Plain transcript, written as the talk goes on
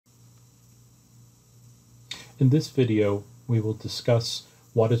In this video, we will discuss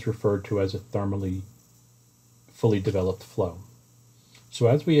what is referred to as a thermally fully developed flow. So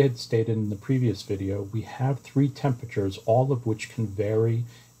as we had stated in the previous video, we have three temperatures, all of which can vary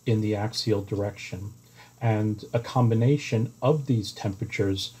in the axial direction. And a combination of these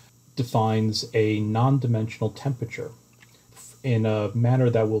temperatures defines a non-dimensional temperature in a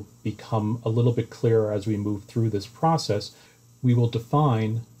manner that will become a little bit clearer as we move through this process. We will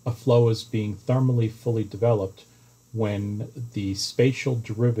define a flow as being thermally fully developed when the spatial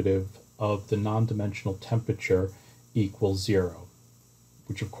derivative of the non-dimensional temperature equals 0,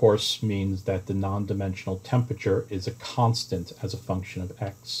 which of course means that the non-dimensional temperature is a constant as a function of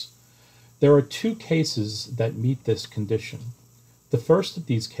x. There are two cases that meet this condition. The first of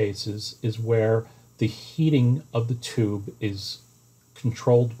these cases is where the heating of the tube is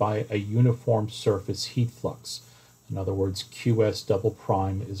controlled by a uniform surface heat flux. In other words, Qs double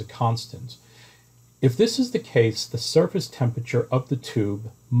prime is a constant. If this is the case, the surface temperature of the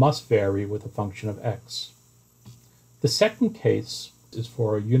tube must vary with a function of x. The second case is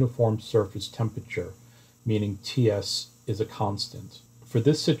for a uniform surface temperature, meaning Ts is a constant. For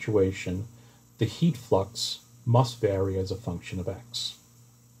this situation, the heat flux must vary as a function of x.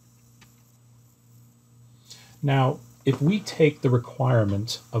 Now, if we take the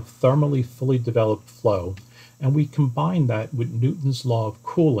requirement of thermally fully developed flow and we combine that with Newton's law of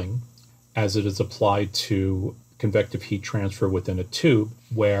cooling as it is applied to convective heat transfer within a tube,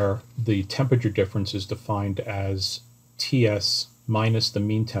 where the temperature difference is defined as Ts minus the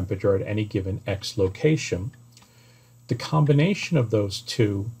mean temperature at any given x location, the combination of those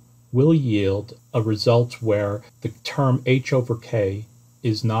two will yield a result where the term h over k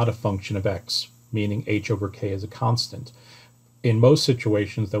is not a function of x, meaning h over k is a constant. In most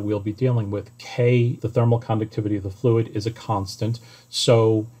situations that we'll be dealing with, K, the thermal conductivity of the fluid, is a constant,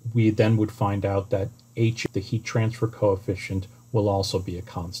 so we then would find out that H, the heat transfer coefficient, will also be a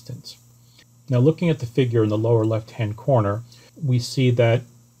constant. Now, looking at the figure in the lower left-hand corner, we see that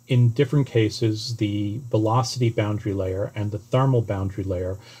in different cases, the velocity boundary layer and the thermal boundary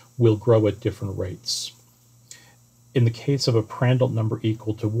layer will grow at different rates. In the case of a Prandtl number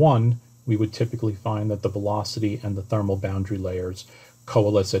equal to 1, we would typically find that the velocity and the thermal boundary layers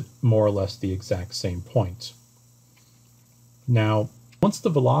coalesce at more or less the exact same point. Now, once the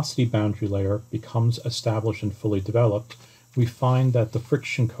velocity boundary layer becomes established and fully developed, we find that the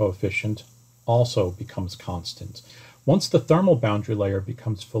friction coefficient also becomes constant. Once the thermal boundary layer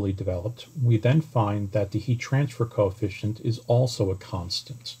becomes fully developed, we then find that the heat transfer coefficient is also a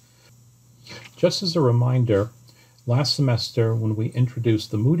constant. Just as a reminder, last semester, when we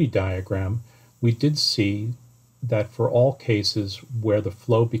introduced the Moody diagram, we did see that for all cases where the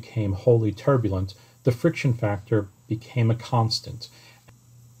flow became wholly turbulent, the friction factor became a constant.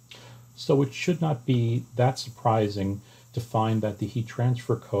 So it should not be that surprising to find that the heat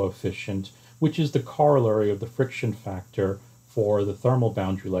transfer coefficient, which is the corollary of the friction factor for the thermal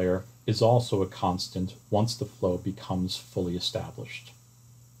boundary layer, is also a constant once the flow becomes fully established.